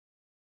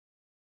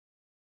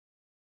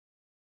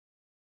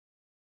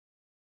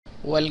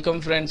Welcome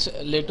friends,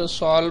 let us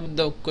solve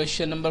the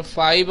question number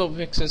 5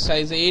 of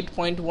exercise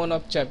 8.1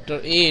 of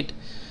chapter 8,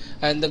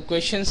 and the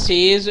question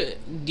says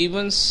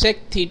given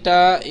sec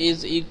theta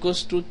is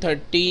equals to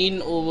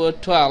 13 over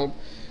 12,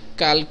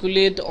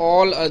 calculate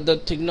all other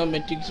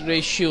trigonometric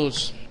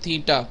ratios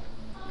theta.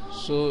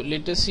 So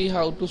let us see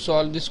how to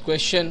solve this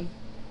question.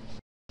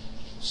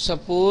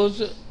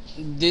 Suppose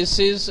this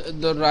is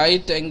the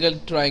right angle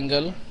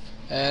triangle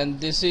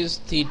and this is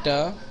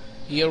theta.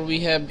 Here we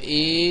have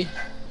A,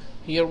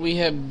 here we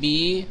have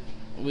B,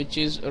 which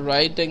is a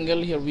right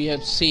angle. Here we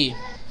have C.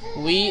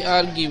 We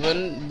are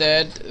given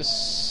that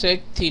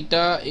sec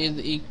theta is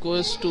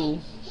equals to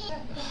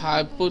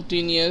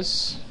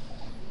hypotenuse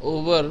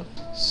over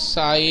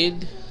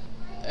side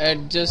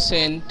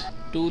adjacent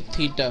to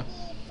theta.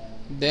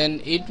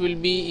 Then it will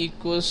be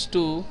equals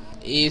to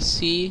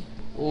AC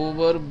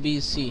over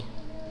BC,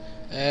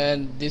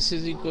 and this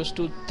is equals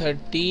to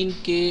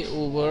 13k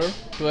over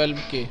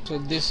 12k. So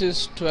this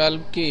is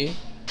 12k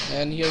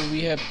and here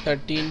we have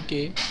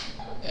 13k.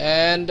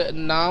 And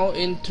now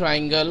in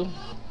triangle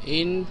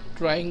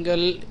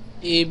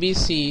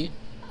ABC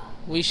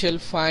we shall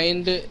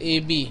find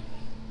AB.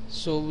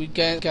 So we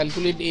can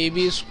calculate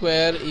AB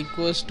square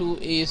equals to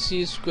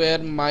AC square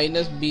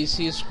minus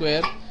BC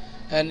square,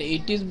 and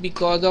it is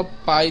because of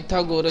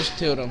Pythagoras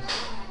theorem.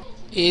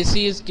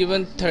 AC is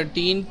given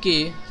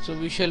 13k, so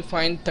we shall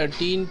find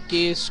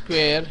 13k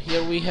square.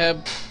 Here we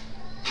have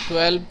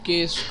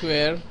 12k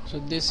square, so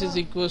this is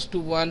equals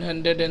to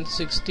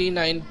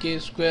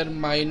 169k square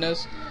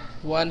minus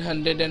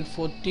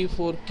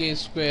 144k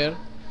square.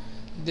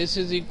 This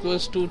is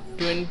equals to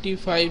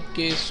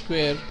 25k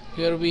square.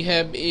 Here we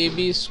have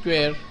AB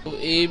square, so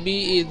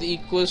AB is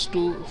equals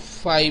to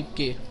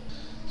 5k,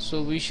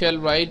 so we shall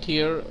write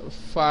here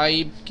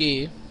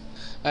 5k.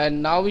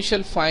 And now we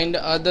shall find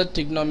other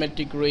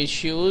trigonometric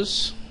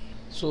ratios.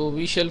 So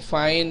we shall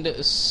find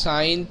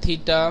sine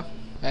theta,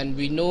 and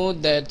we know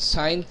that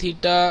sine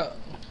theta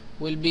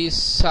will be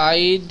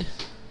side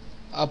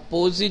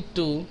opposite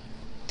to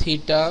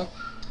theta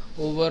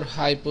over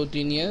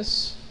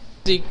hypotenuse.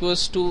 This is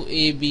equals to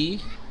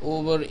AB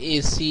over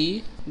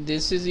AC.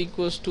 This is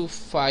equals to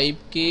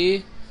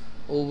 5k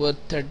over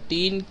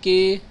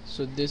 13k,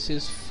 so this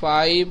is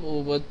 5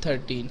 over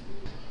 13.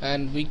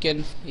 And we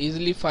can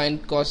easily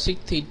find cosec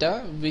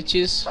theta, which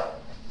is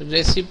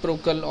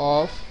reciprocal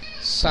of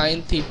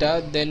sine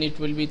theta. Then it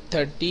will be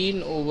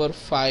 13 over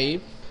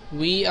 5.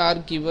 We are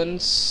given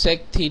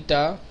sec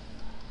theta,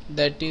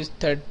 that is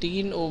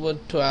 13 over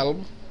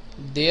 12.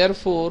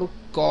 Therefore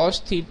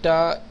cos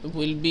theta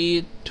will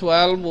be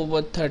 12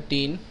 over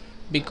 13,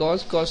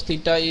 because cos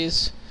theta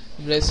is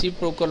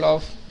reciprocal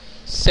of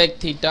sec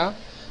theta.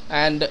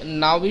 And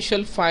now we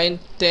shall find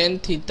tan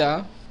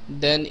theta.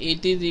 Then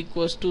it is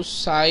equals to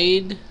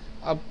side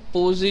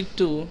opposite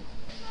to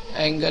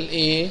angle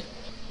A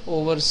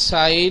over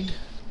side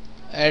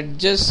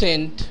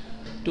adjacent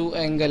to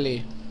angle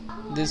A.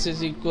 This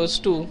is equals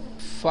to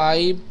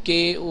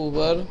 5k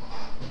over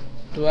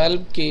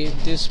 12k.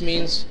 This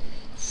means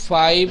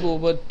 5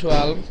 over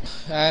 12,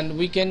 and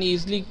we can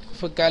easily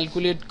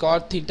calculate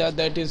cot theta,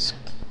 that is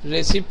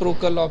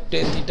reciprocal of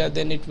tan theta.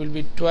 Then it will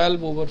be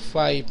 12 over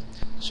 5.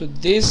 So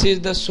this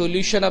is the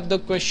solution of the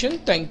question.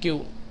 Thank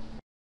you.